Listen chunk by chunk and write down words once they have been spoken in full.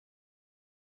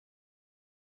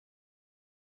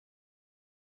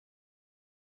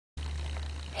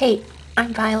Hey,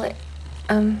 I'm Violet.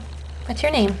 What's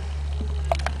your name?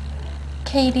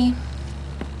 Katie.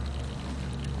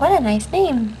 What a nice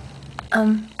name.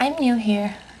 I'm new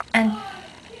here, and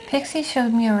Pixie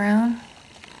showed me around.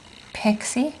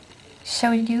 Pixie?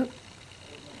 Showed you?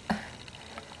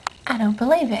 I don't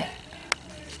believe it.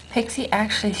 Pixie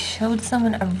actually showed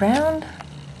someone around?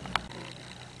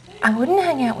 I wouldn't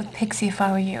hang out with Pixie if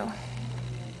I were you.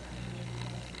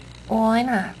 Why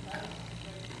not?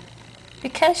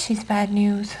 Because she's bad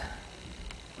news.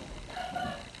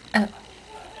 Oh.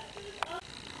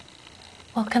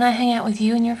 Well, can I hang out with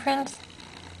you and your friends?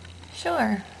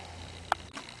 Sure.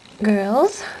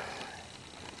 Girls,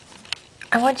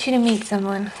 I want you to meet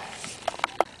someone.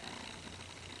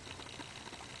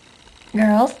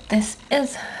 Girls, this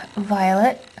is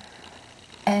Violet,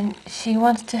 and she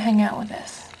wants to hang out with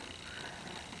us.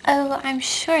 Oh, I'm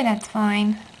sure that's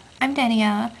fine. I'm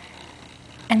Daniela,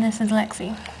 and this is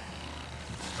Lexi.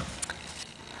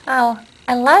 Oh,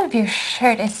 I love your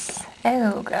shirt. It's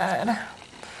so good.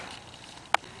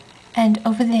 And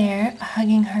over there,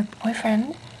 hugging her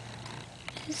boyfriend,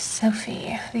 is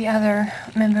Sophie, the other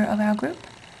member of our group.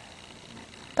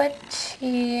 But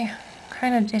she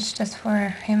kind of ditched us for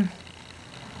him.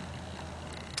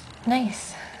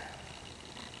 Nice.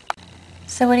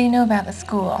 So what do you know about the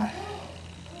school?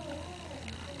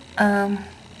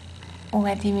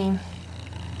 What do you mean?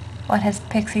 What has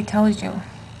Pixie told you?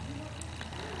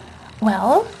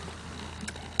 Well,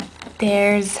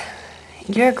 there's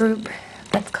your group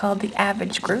that's called the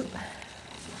average group.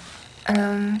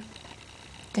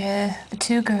 The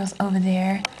two girls over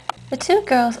there. The two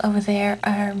girls over there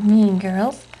are mean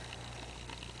girls.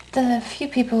 The few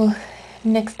people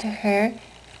next to her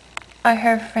are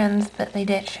her friends, but they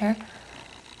ditched her.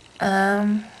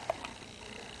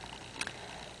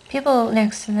 People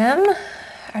next to them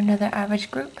are another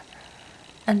average group.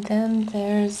 And then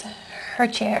there's her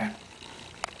chair.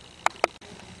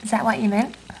 Is that what you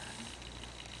meant?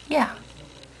 Yeah.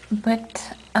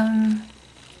 But,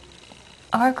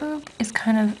 our group is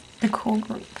kind of the cool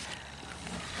group.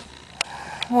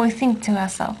 Well, we think to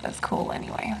ourselves as cool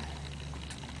anyway.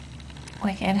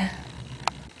 Wicked.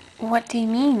 What do you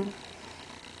mean?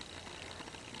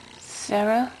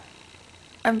 Sarah,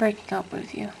 I'm breaking up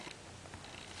with you.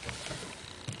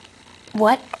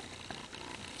 What?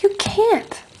 You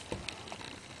can't!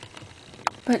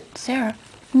 But Sarah,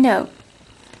 no.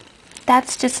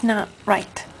 That's just not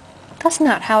right. That's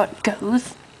not how it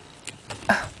goes.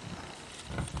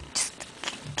 Just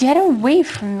get away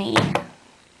from me.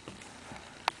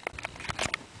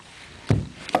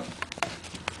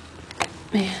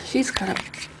 Man, she's got an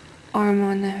arm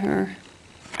on her.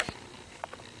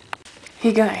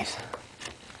 Hey guys.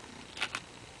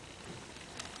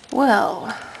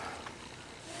 Well,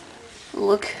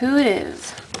 look who it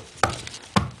is.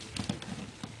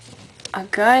 A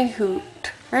guy who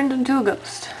turned into a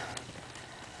ghost.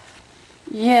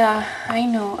 Yeah, I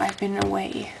know I've been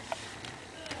away.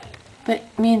 But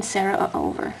me and Sarah are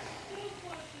over.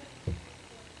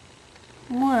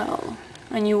 Well,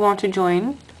 and you want to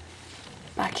join?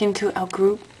 Back into our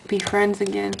group? Be friends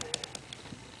again?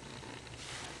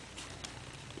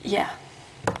 Yeah.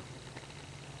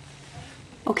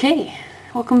 Okay,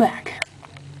 welcome back.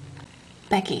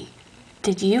 Becky,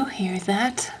 did you hear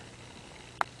that?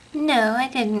 No, I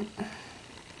didn't.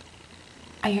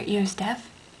 Are your ears deaf?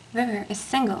 River is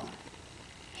single.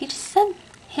 He just said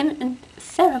him and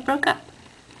Sarah broke up.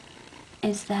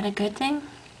 Is that a good thing?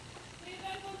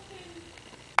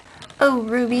 Oh,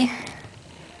 Ruby.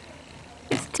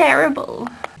 It's terrible.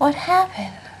 What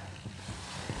happened?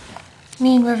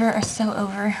 Me and River are so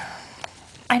over.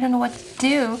 I don't know what to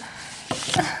do.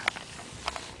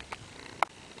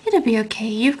 It'll be okay.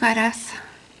 You've got us.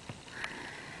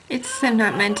 It's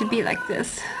not meant to be like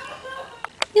this.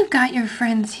 You've got your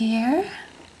friends here.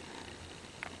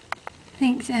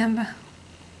 Thanks, Amber.